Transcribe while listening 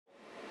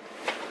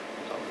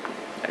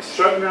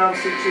Shutting down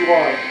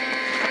C2Y.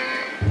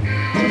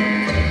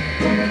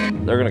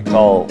 They're gonna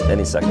call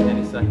any second.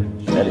 Any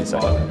second? Any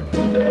second.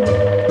 We're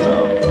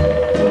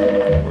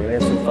gonna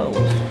answer phones.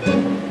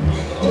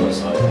 On the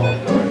sidewalk.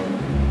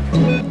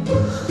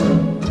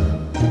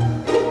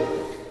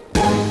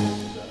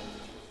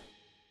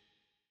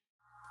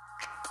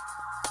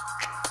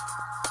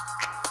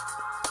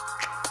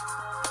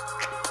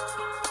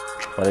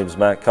 My name is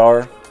Matt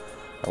Carr.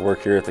 I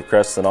work here at the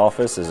Creston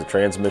office as a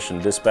transmission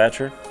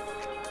dispatcher.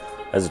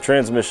 As a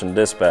transmission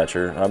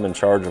dispatcher, I'm in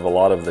charge of a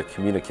lot of the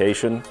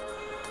communication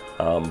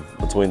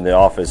between the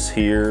office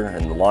here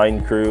and the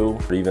line crew,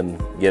 or even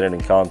getting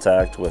in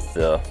contact with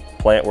the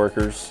plant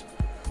workers.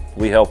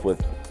 We help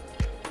with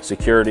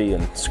security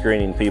and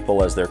screening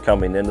people as they're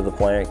coming into the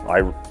plant.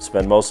 I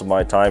spend most of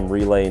my time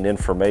relaying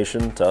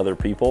information to other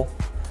people.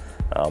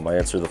 I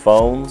answer the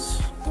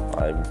phones.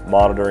 I'm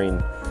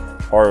monitoring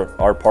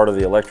our part of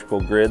the electrical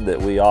grid that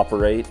we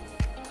operate.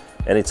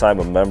 Anytime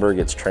a member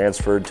gets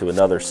transferred to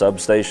another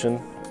substation,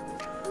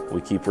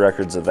 we keep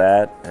records of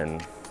that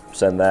and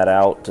send that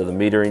out to the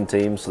metering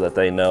team so that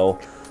they know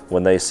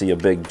when they see a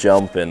big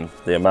jump in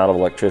the amount of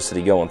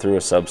electricity going through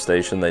a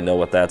substation, they know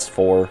what that's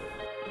for.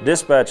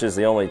 Dispatch is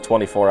the only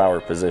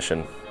 24-hour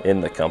position in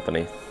the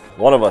company.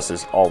 One of us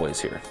is always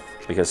here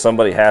because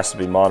somebody has to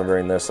be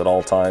monitoring this at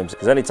all times.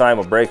 Because anytime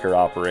a breaker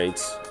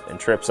operates and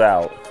trips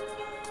out,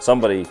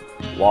 somebody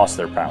lost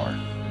their power.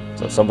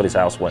 So somebody's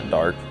house went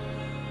dark.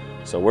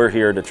 So we're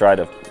here to try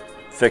to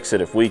fix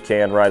it if we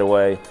can right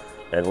away,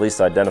 and at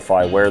least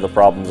identify where the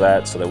problem's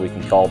at so that we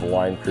can call the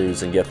line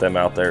crews and get them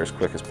out there as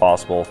quick as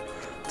possible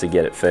to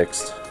get it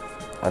fixed.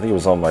 I think it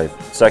was on my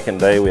second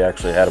day we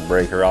actually had a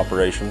breaker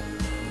operation.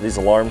 These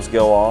alarms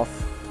go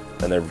off,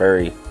 and they're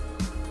very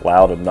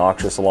loud,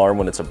 obnoxious alarm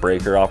when it's a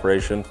breaker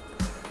operation.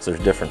 So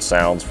there's different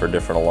sounds for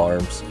different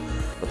alarms.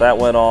 But that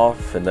went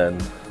off, and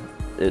then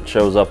it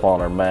shows up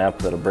on our map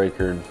that a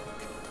breaker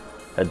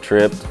had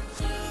tripped.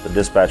 The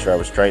dispatcher I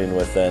was training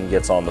with then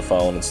gets on the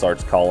phone and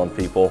starts calling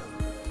people,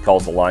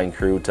 calls the line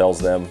crew, tells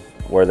them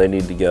where they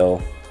need to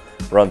go,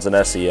 runs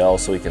an SEL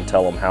so he can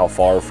tell them how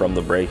far from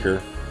the breaker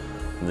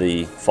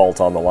the fault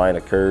on the line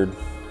occurred,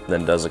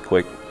 then does a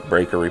quick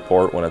breaker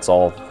report when it's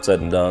all said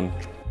and done.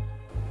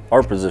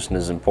 Our position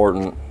is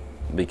important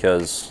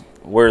because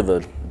we're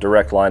the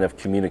direct line of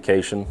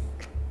communication.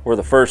 We're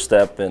the first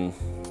step in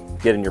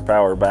getting your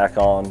power back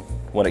on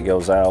when it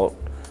goes out,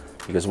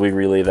 because we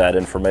relay that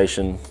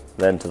information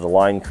then to the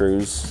line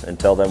crews and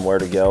tell them where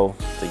to go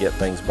to get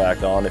things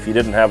back on. If you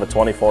didn't have a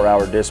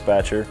 24-hour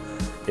dispatcher,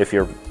 if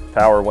your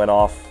power went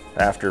off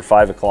after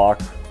 5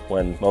 o'clock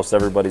when most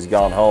everybody's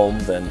gone home,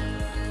 then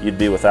you'd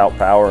be without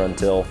power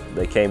until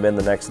they came in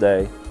the next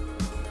day.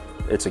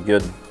 It's a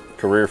good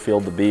career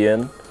field to be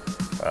in.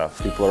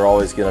 People are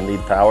always going to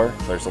need power.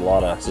 There's a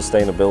lot of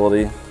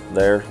sustainability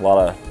there, a lot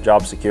of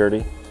job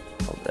security.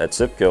 At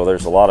CIPCO,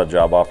 there's a lot of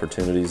job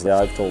opportunities. Yeah,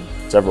 I've told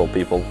several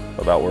people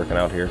about working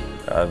out here.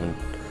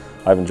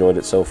 I've enjoyed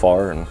it so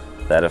far, and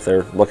that if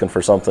they're looking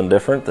for something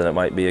different, then it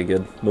might be a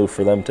good move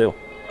for them too.